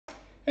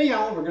Hey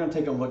y'all, we're going to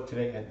take a look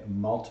today at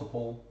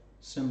multiple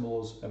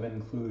symbols of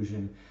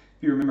inclusion.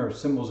 If you remember,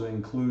 symbols of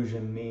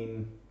inclusion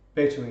mean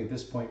basically at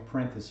this point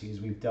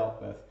parentheses we've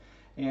dealt with.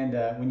 And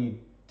when you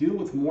deal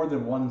with more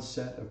than one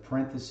set of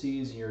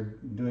parentheses, you're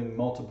doing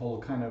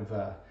multiple kind of,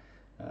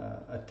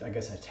 I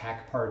guess,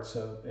 attack parts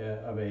of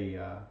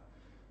an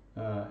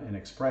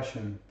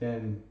expression,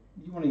 then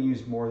you want to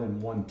use more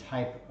than one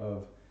type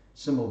of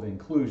symbol of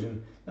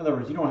inclusion. In other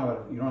words, you don't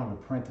have a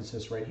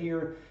parenthesis right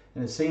here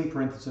and the same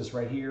parenthesis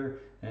right here,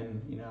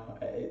 and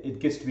it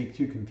gets to be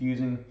too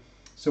confusing.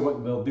 So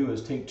what they'll do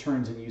is take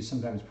turns and use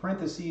sometimes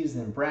parentheses,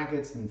 then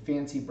brackets, then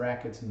fancy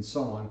brackets, and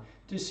so on,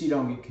 just so you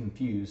don't get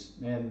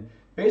confused. And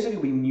basically,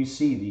 when you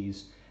see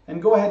these,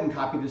 and go ahead and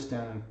copy this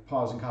down and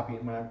pause and copy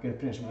it when I'm going to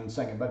finish in 1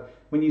 second. But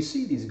when you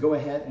see these, go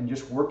ahead and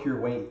just work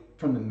your way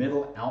from the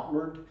middle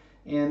outward.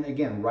 And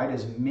again, write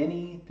as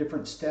many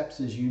different steps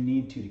as you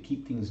need to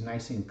keep things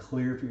nice and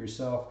clear for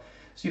yourself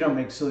so you don't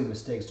make silly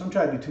mistakes. Don't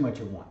try to do too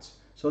much at once.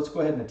 So let's go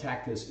ahead and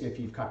attack this if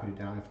you've copied it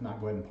down. If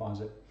not, go ahead and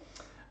pause it.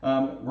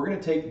 We're going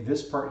to take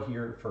this part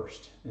here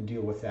first and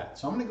deal with that.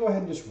 So I'm going to go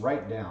ahead and just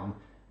write down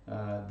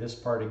this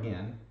part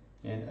again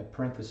and a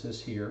parenthesis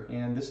here.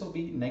 And this will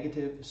be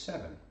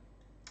 -7.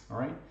 All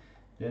right.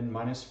 Then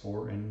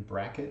 -4 and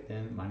bracket,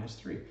 then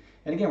 -3.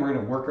 And again, we're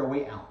going to work our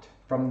way out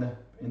from the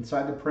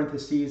inside the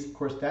parentheses. Of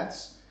course,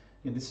 this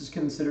is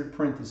considered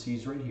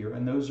parentheses right here,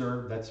 and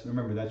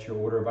remember, that's your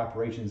order of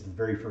operations, the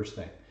very first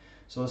thing.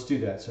 So let's do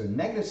that. So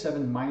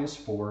 -7 minus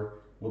 4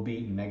 will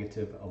be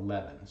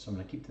 -11. So I'm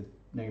going to keep the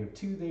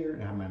 -2 there,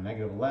 and I have my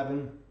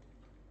 -11,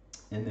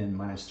 and then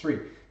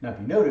 -3. Now, if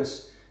you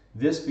notice,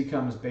 this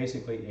becomes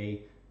basically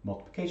a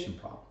multiplication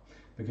problem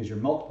because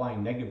you're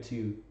multiplying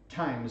 -2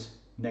 times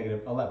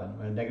 -11.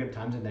 A negative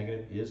times a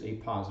negative is a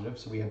positive.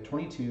 So we have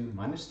 22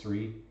 minus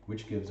 3,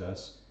 which gives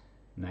us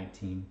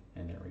 19,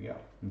 and there we go.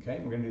 Okay,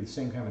 we're going to do the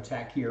same kind of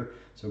attack here.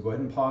 So go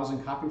ahead and pause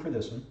and copy for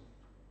this one.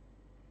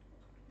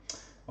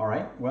 All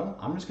right, well,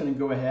 I'm just going to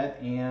go ahead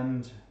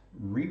and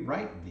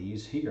rewrite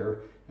these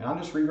here. And I'll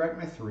just rewrite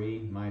my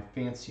 3, my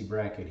fancy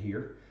bracket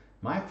here,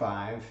 my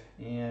 5,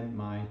 and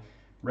my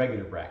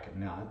regular bracket.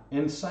 Now,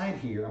 inside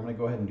here, I'm going to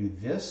go ahead and do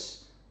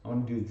this. I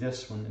want to do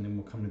this one, and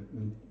then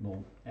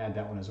we'll add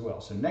that one as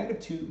well. So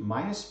 -2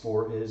 minus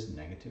 4 is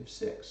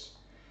 -6.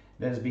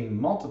 That is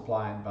being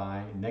multiplied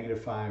by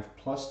 -5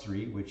 plus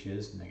 3, which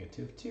is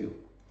 -2.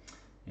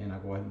 And I'll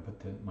go ahead and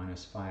put the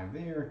 -5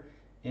 there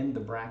in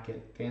the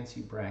bracket,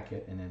 fancy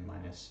bracket, and then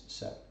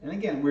 -7. And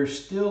again, we're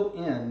still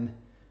in,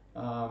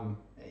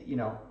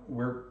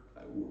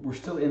 we're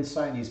still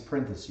inside these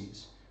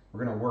parentheses.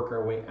 We're going to work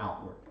our way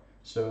outward.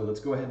 So let's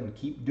go ahead and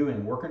keep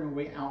working our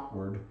way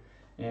outward.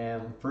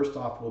 And first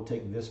off, we'll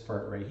take this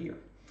part right here.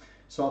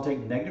 So I'll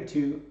take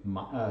 -2,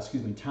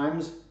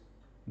 times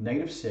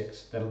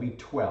 -6, that'll be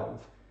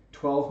 12.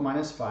 12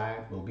 minus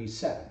 5 will be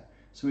 7.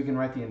 So we can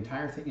write the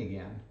entire thing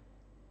again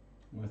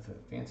with a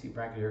fancy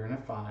bracket here and a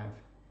 5,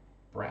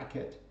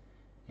 bracket,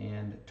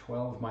 and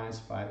 12 minus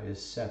 5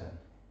 is 7.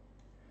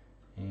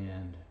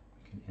 And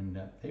we can end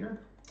up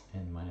there,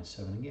 and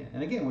 -7 again.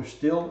 And again, we're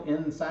still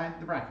inside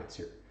the brackets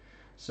here.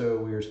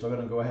 So we're still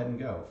going to go ahead and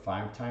go.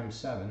 5 times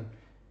 7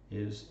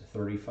 is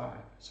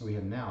 35. So we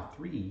have now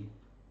 3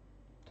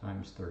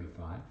 times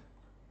 35.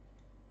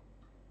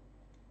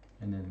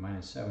 And then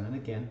 -7. And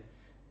again,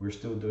 we're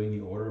still doing the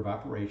order of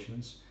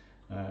operations.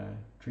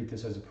 Treat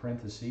this as a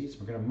parentheses.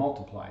 We're going to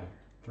multiply here.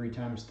 3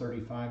 times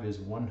 35 is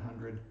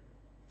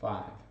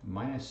 105.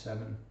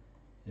 -7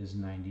 is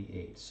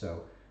 98.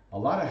 So a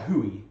lot of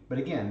hooey. But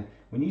again,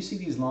 when you see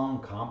these long,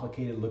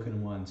 complicated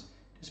looking ones,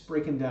 just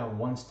break them down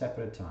one step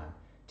at a time.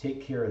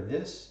 Take care of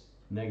this.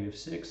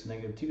 -6,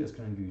 -2, that's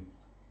going to do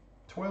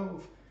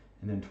 12.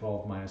 And then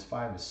 12 minus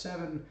 5 is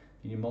 7.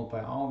 You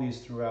multiply all these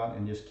throughout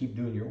and just keep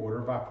doing your order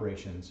of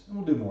operations, and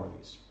we'll do more of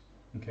these.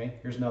 Okay,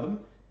 here's another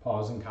one.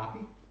 Pause and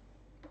copy.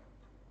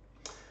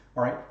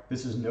 All right,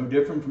 this is no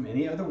different from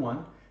any other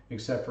one,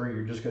 except for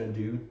you're just going to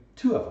do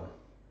 2 of them.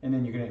 And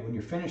then when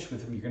you're finished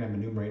with them, you're going to have a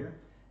numerator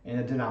and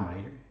a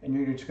denominator. And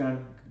you're just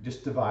going to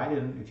divide,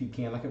 and if you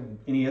can, like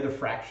any other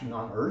fraction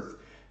on Earth,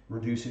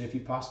 reduce it if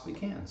you possibly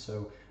can.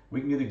 So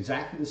we can do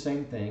exactly the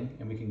same thing,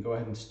 and we can go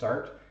ahead and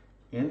start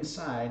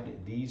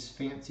inside these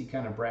fancy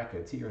kind of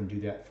brackets here and do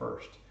that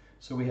first.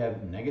 So we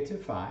have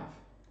 -5,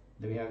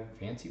 then we have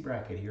fancy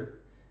bracket here,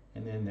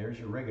 and then there's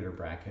your regular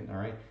bracket. All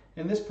right,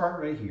 in this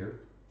part right here,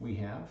 we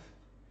have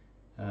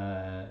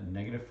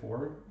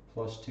 -4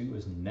 plus 2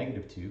 is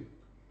 -2,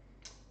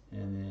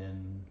 and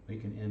then we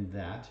can end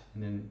that,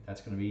 and then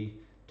that's going to be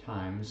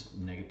times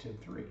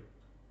 -3.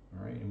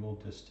 All right, and we'll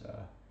just,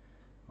 I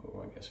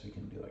guess we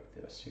can do like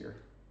this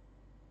here.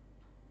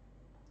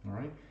 All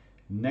right,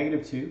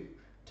 -2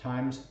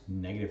 times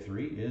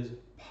 -3 is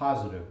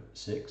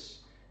 +6.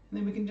 And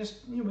then we can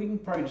just, we can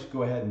probably just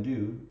go ahead and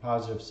do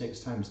 +6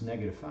 times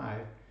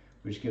 -5,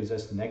 which gives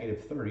us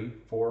 -30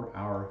 for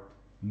our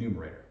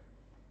numerator.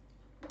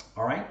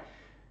 All right,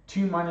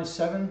 2 minus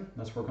 7,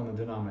 let's work on the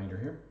denominator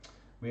here.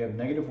 We have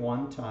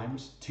 -1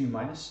 times 2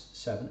 minus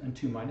 7, and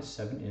 2 minus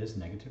 7 is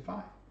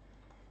 -5.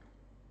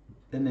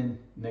 And then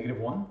negative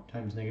 1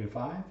 times negative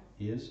 5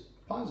 is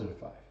positive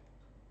 5.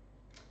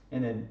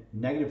 And then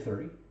negative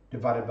 30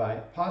 divided by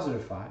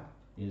positive 5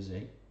 is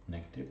a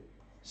negative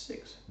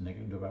 6.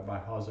 Negative divided by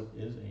positive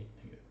is a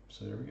negative.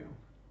 So there we go.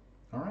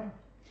 All right.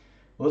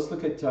 Well, let's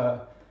look at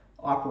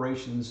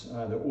operations,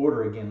 the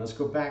order again. Let's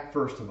go back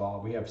first of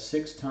all. We have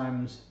 6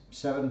 times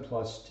 7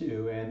 plus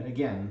 2. And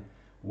again,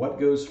 what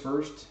goes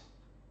first?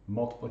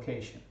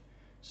 Multiplication.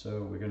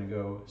 So we're going to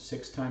go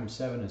 6 times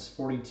 7 is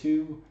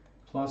 42,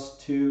 plus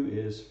 2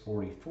 is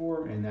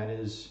 44. And that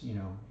is, you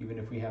know, even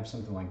if we have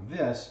something like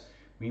this,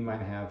 we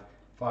might have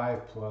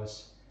 5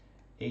 plus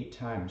 8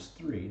 times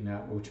 3. Now,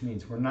 which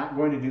means we're not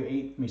going to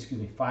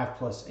do 5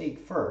 plus 8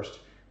 first.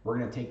 We're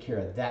going to take care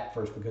of that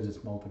first because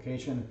it's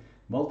multiplication.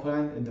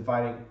 Multiplying and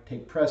dividing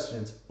take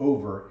precedence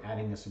over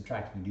adding and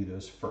subtracting. You do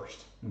those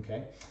first.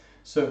 Okay.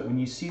 So when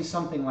you see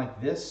something like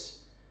this,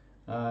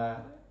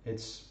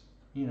 it's,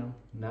 you know,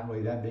 not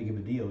really that big of a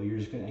deal. You're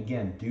just going to,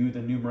 again, do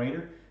the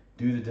numerator,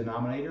 do the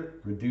denominator,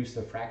 reduce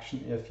the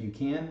fraction if you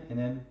can, and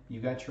then you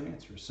got your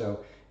answer.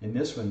 So in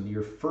this one,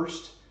 your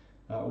first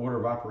order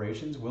of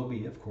operations will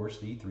be, of course,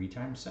 the 3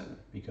 times 7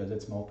 because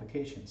it's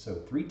multiplication. So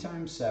 3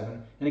 times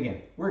 7, and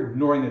again, we're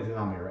ignoring the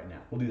denominator right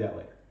now. We'll do that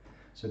later.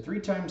 So 3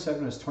 times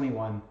 7 is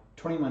 21.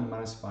 21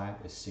 minus 5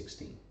 is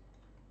 16.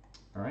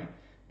 All right.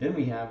 Then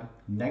we have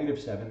negative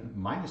 7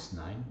 minus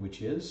 9,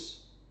 which is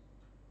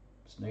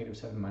negative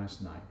 7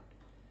 minus 9.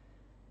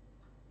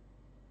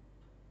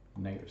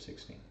 Negative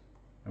 16.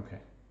 Okay.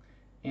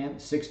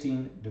 And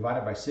 16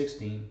 divided by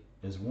 16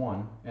 is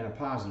 1, and a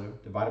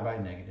positive divided by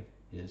a negative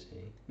is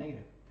a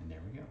negative. And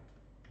there we go.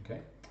 Okay.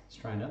 Let's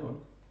try another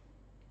one.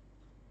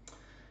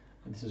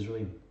 And this is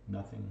really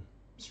nothing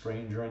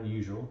strange or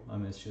unusual.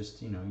 It's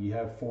just, you know, you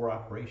have 4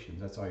 operations.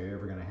 That's all you're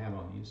ever going to have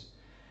on these.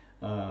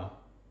 And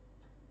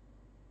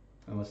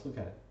let's look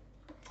at it.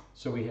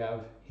 So we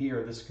have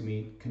here, this can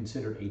be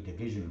considered a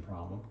division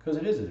problem because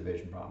it is a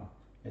division problem.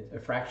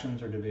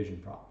 Fractions are division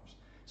problems.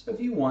 So if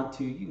you want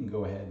to, you can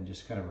go ahead and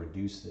just kind of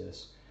reduce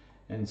this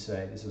and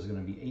say this is going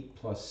to be 8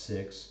 plus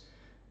 6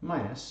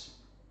 minus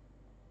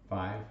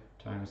 5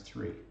 times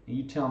 3. And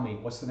you tell me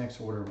what's the next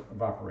order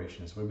of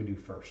operations. What do we do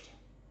first?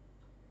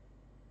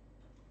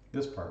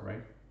 This part,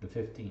 right? The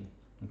 15.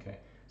 Okay.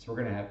 So we're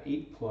going to have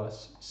 8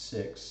 plus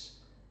 6,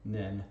 and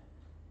then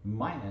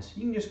minus.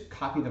 You can just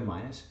copy the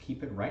minus,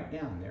 keep it right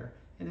down there,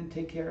 and then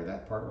take care of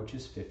that part, which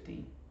is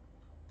 15.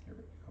 There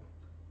we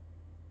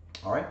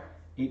go. All right.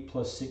 8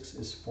 plus 6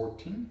 is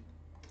 14.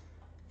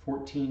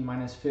 14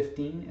 minus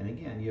 15, and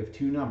again, you have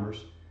 2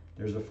 numbers.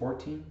 There's a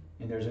 14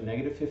 and there's a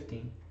negative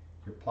 15.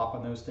 You're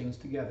plopping those things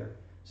together.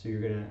 So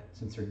you're going to,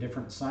 since they're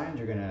different signs,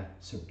 you're going to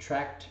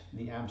subtract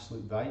the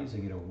absolute values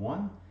and get a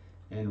 1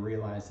 and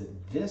realize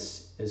that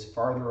this is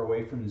farther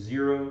away from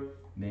 0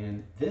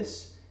 than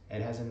this.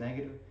 It has a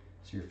negative.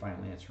 So your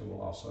final answer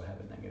will also have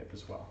a negative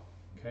as well.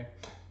 Okay.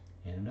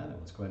 And another.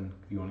 Let's go ahead and,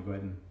 if you want to go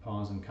ahead and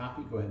pause and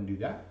copy, go ahead and do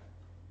that.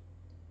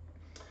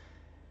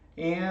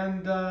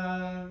 And,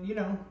 you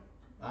know,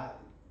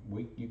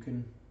 you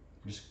can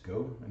just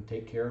go and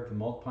take care of the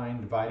multiplying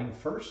and dividing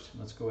first.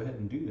 Let's go ahead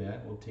and do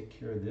that. We'll take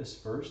care of this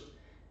first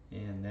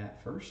and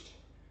that first,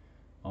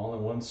 all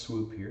in one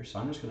swoop here. So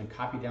I'm just going to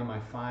copy down my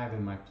 5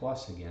 and my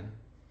plus again.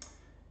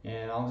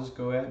 And I'll just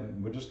go ahead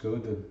and we'll just go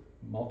to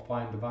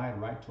multiply and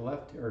divide right to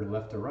left, or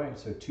left to right.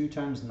 So 2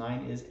 times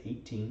 9 is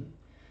 18.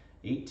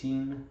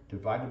 18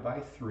 divided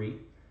by 3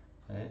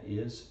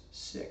 is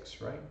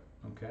 6, right?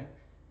 Okay.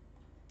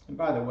 And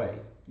by the way,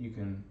 you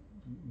can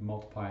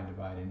multiply and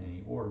divide in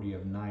any order. You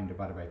have 9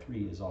 divided by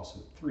 3 is also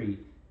 3.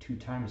 2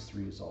 times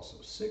 3 is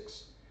also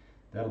 6.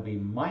 That'll be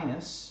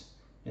minus,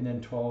 and then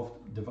 12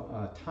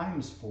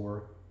 times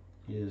 4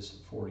 is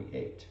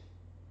 48.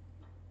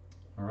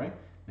 All right,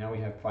 now we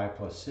have 5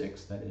 plus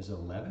 6, that is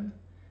 11.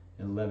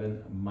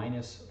 11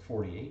 minus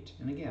 48,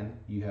 and again,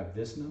 you have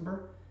this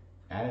number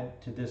added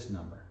to this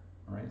number.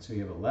 All right, so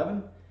you have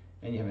 11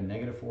 and you have a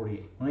negative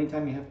 48. Well,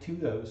 anytime you have 2 of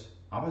those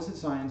opposite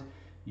signs,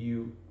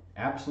 you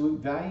absolute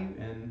value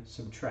and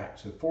subtract.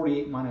 So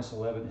 48 minus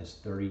 11 is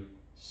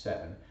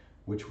 37.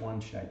 Which one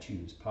should I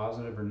choose,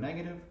 positive or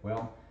negative?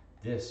 Well,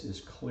 this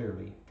is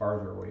clearly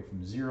farther away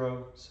from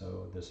 0,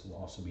 so this will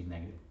also be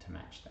negative to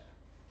match that.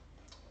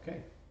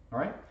 Okay, all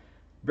right.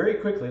 Very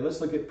quickly,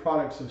 let's look at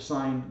products of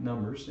signed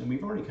numbers, and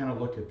we've already kind of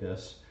looked at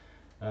this.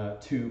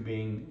 2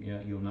 being, you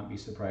know, you'll not be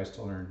surprised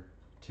to learn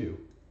 2.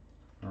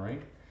 All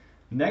right.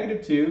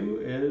 Negative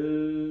 2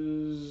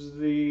 is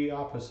the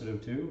opposite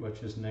of 2,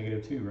 which is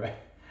negative 2, right?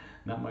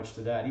 Not much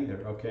to that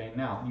either. Okay,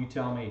 now you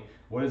tell me,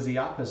 what is the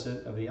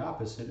opposite of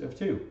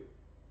 2?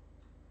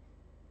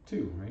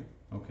 2, right?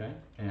 Okay,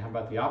 and how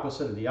about the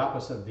opposite of the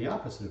opposite of the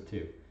opposite of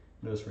 2?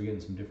 Notice we're getting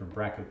some different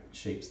bracket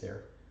shapes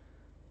there.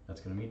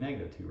 That's going to be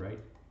negative 2, right?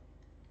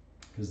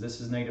 Because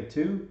this is negative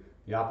 2,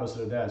 the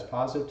opposite of that is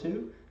positive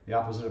 2, the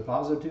opposite of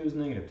positive 2 is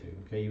negative 2.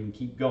 Okay, you can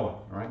keep going.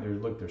 All right,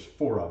 there's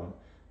 4 of them.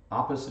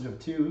 Opposite of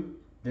 2,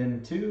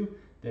 then 2,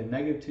 then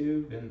negative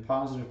 2, then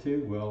positive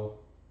 2. Well,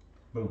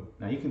 boom.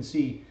 Now you can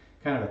see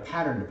kind of a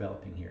pattern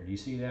developing here. Do you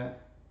see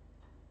that?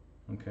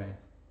 Okay.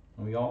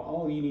 Well,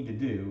 all you need to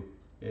do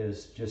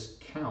is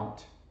just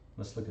count.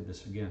 Let's look at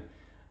this again.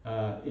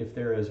 If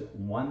there is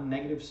one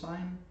negative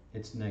sign,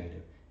 it's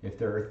negative. If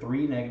there are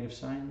three negative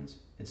signs,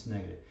 it's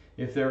negative.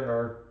 If there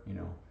are,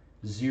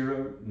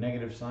 0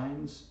 negative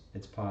signs,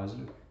 it's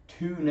positive.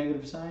 2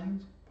 negative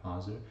signs,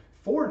 positive.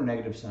 4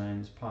 negative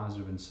signs,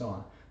 positive, and so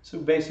on. So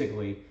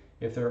basically,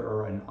 if there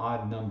are an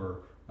odd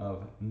number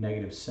of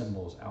negative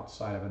symbols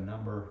outside of a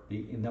number,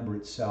 the number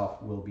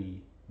itself will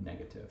be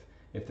negative.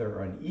 If there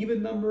are an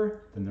even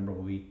number, the number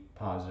will be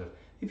positive.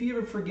 If you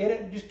ever forget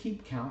it, just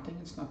keep counting.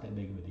 It's not that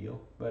big of a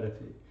deal.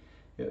 But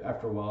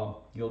after a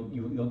while,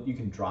 you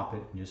can drop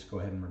it and just go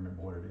ahead and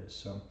remember what it is.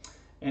 So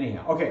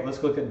anyhow, okay,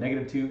 let's look at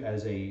 -2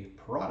 as a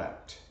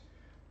product.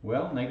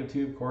 Well,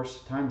 -2, of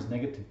course, times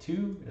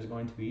 -2 is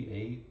going to be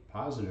a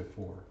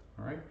 +4.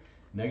 All right,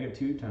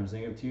 -2 times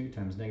 -2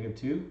 times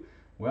 -2.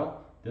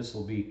 Well, this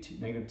will be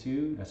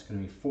 -2. That's going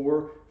to be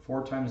 4.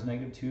 4 times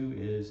 -2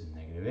 is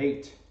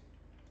 -8.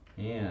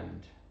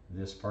 And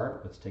this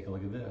part, let's take a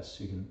look at this.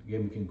 Again,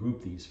 we can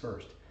group these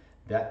first.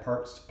 That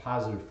part's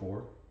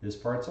 +4. This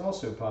part's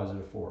also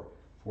 +4.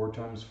 4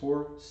 times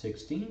 4,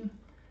 16.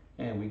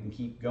 And we can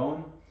keep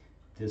going.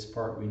 This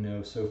part we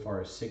know so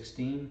far is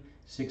 16.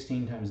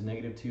 16 times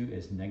 -2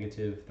 is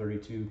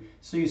 -32.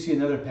 So you see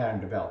another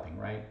pattern developing,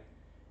 right?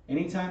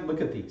 Anytime,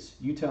 look at these.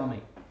 You tell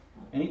me.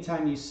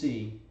 Anytime you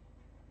see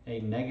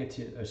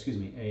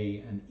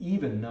an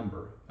even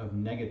number of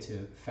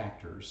negative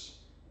factors,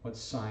 what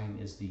sign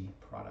is the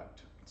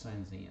product? What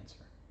sign is the answer?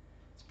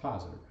 It's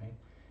positive, right?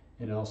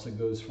 And it also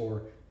goes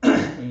for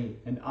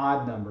an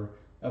odd number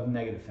of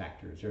negative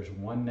factors. There's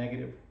 1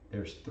 negative,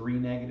 there's 3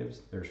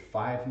 negatives, there's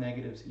 5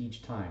 negatives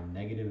each time,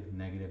 negative,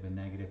 negative, and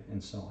negative,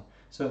 and so on.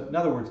 So in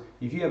other words,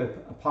 if you have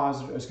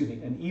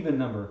an even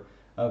number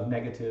of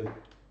negative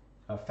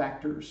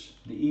factors,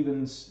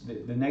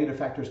 the negative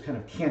factors kind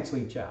of cancel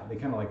each out. They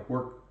kind of like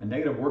work. A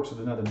negative works with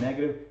another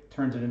negative,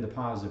 turns it into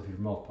positive if you're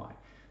multiplying.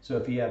 So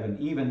if you have an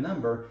even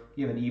number,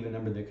 you have an even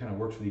number that kind of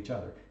works with each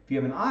other. If you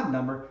have an odd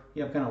number,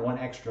 you have kind of one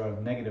extra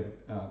negative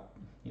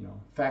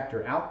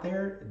factor out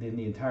there, then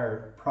the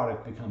entire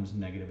product becomes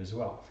negative as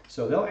well.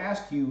 So they'll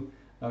ask you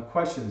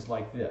questions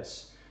like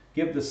this.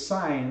 Give the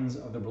signs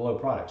of the below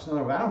products. In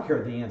other words, I don't care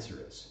what the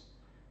answer is.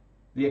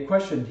 The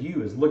question to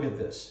you is, look at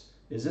this.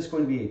 Is this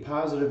going to be a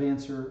positive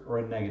answer or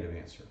a negative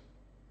answer?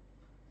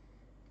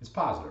 It's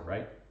positive,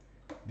 right?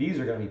 These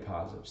are going to be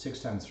positive.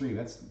 6 times 3,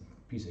 that's a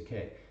piece of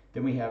cake.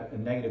 Then we have a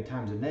negative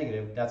times a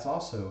negative. That's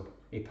also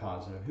a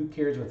positive. Who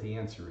cares what the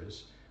answer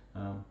is?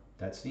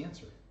 That's the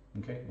answer.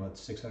 Okay, well,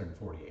 it's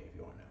 648 if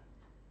you want to know.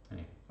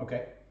 Anyway,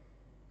 okay,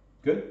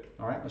 good.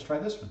 All right, let's try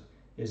this one.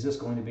 Is this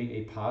going to be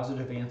a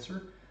positive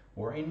answer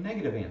or a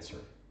negative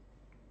answer?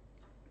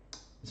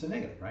 It's a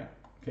negative, right?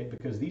 Okay,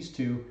 because these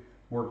two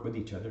work with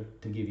each other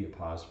to give you a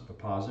positive. A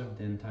positive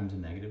then times a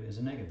negative is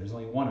a negative. There's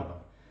only one of them.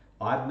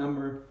 Odd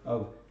number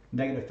of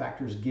negative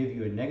factors give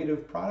you a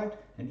negative product.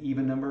 An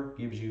even number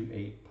gives you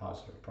a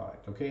positive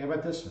product. Okay, how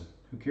about this one?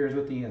 Who cares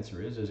what the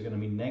answer is? Is it going to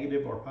be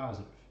negative or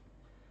positive?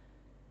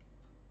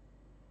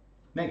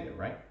 Negative,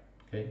 right?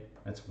 Okay,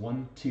 that's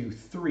 1, 2,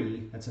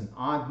 3. That's an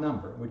odd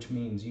number, which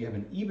means you have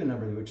an even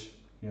number which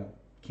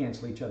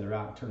cancel each other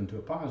out and turn into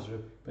a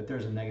positive, but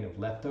there's a negative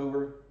left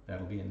over.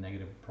 That'll be a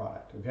negative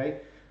product. Okay,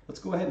 let's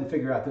go ahead and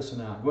figure out this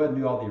one out. Go ahead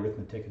and do all the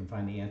arithmetic and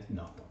find the answer.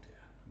 No, don't do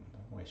that.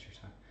 Don't waste your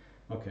time.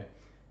 Okay,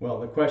 well,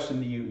 the question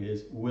to you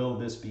is, will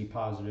this be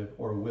positive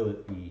or will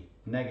it be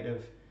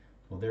negative?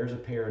 Well, there's a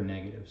pair of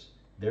negatives.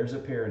 There's a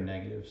pair of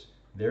negatives.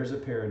 There's a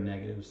pair of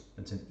negatives.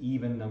 That's an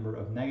even number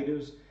of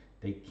negatives.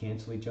 They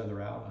cancel each other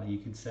out, you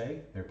could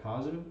say. They're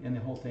positive, and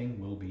the whole thing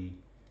will be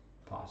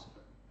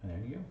positive. And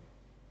there you go.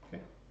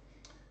 Okay.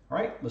 All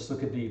right, let's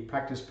look at the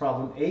practice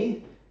problem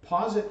A.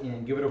 Pause it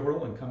and give it a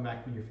whirl and come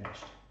back when you're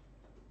finished.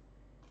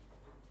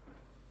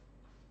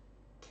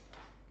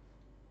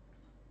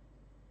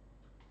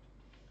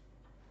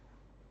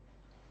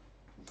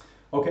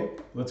 Okay,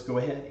 let's go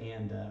ahead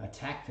and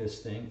attack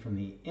this thing from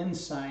the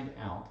inside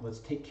out. Let's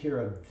take care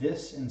of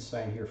this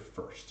inside here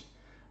first.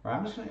 All right,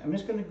 I'm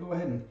just going to go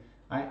ahead and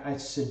I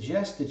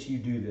suggest that you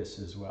do this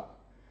as well.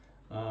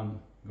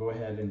 Go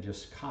ahead and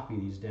just copy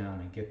these down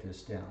and get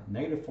this down.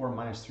 -4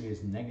 minus 3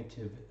 is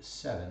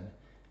 -7.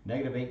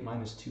 -8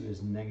 minus 2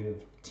 is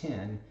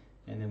 -10.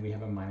 And then we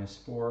have a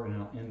 -4, and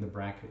I'll end the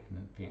bracket in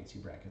the fancy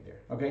bracket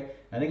there. Okay,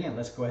 and again,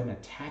 let's go ahead and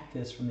attack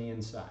this from the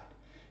inside.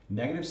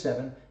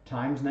 -7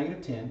 times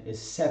 -10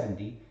 is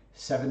 70.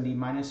 70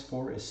 minus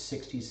 4 is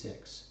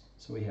 66.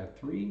 So we have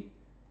 3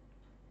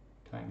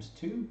 times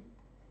 2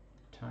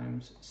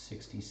 times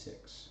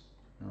 66.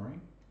 All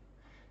right.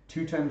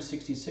 2 times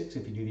 66,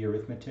 if you do the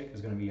arithmetic, is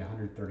going to be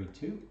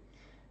 132.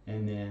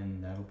 And then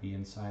that'll be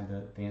inside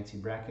the fancy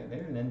bracket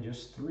there. And then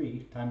just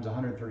 3 times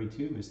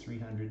 132 is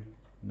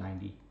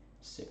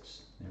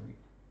 396. There we go.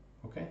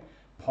 Okay.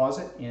 Pause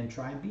it and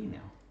try B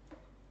now.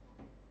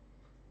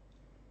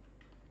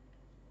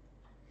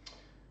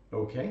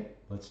 Okay,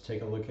 let's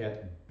take a look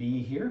at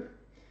B here.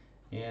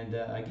 And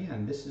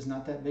again, this is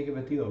not that big of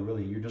a deal,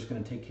 really. You're just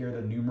going to take care of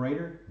the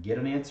numerator, get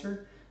an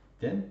answer.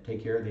 Then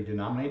take care of the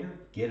denominator,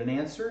 get an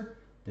answer.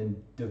 then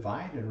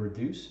divide and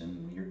reduce,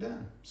 and you're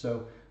done.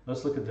 So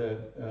let's look at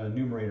the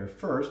numerator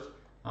first.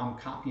 I'm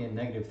copying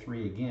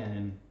 -3 again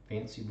in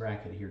fancy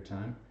bracket here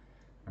time.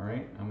 All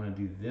right, I'm going to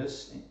do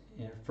this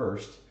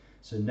first.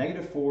 So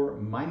 -4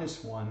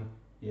 minus 1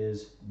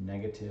 is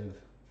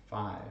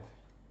 -5.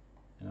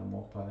 And I'll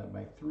multiply that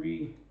by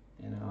 3,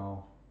 and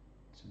I'll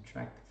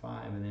subtract the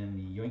 5, and then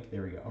yoink,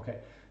 there we go. Okay,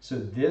 so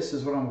this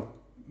is what I'm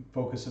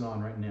focusing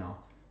on right now.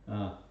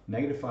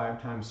 -5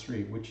 times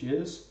 3, which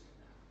is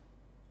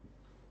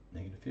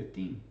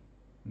 -15.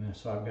 And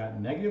so I've got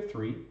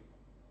 -3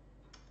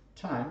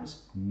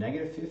 times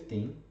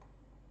 -15,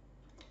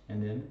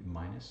 and then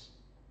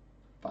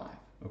 -5.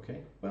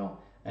 Okay, well,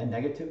 a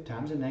negative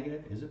times a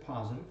negative is a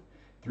positive.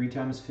 3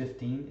 times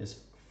 15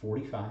 is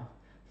 45.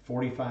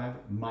 45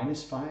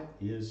 minus 5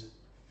 is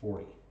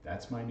 40.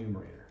 That's my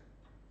numerator.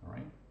 All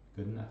right,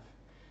 good enough.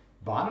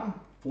 Bottom,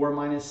 4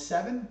 minus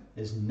 7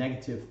 is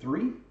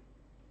 -3.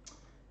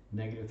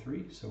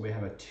 -3, so we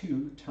have a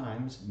 2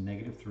 times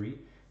 -3,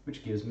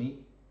 which gives me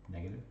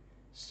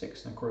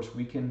 -6. And of course,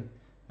 we can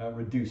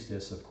reduce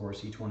this. Of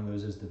course, each one of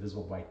those is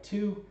divisible by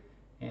 2,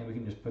 and we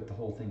can just put the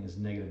whole thing as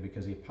negative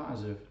because a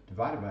positive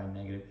divided by a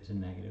negative is a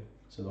negative.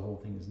 So the whole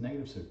thing is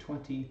negative, so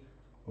 20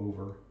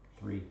 over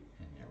 3,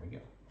 and there we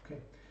go.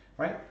 Okay,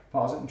 all right,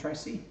 pause it and try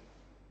C.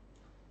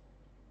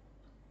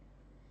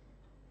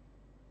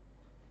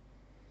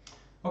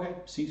 Okay,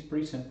 C is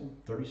pretty simple,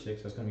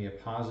 36. That's going to be a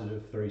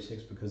positive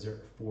 36 because there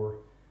are 4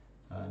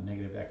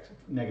 negative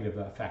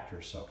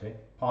factors. Okay,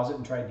 pause it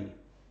and try D.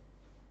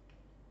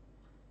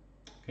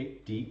 Okay,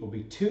 D will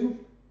be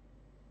 2,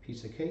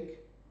 piece of cake.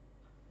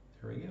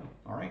 There we go.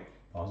 All right,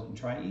 pause it and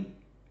try E.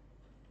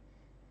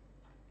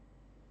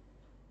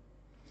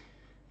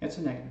 It's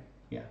a negative.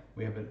 Yeah,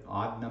 we have an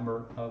odd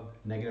number of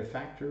negative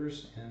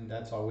factors, and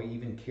that's all we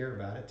even care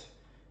about it.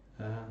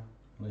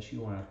 Unless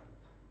you want to,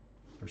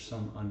 for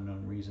some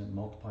unknown reason,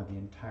 multiply the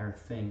entire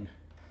thing.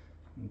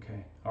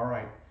 Okay, all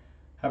right.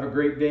 Have a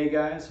great day,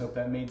 guys. Hope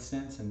that made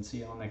sense, and see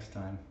y'all next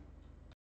time.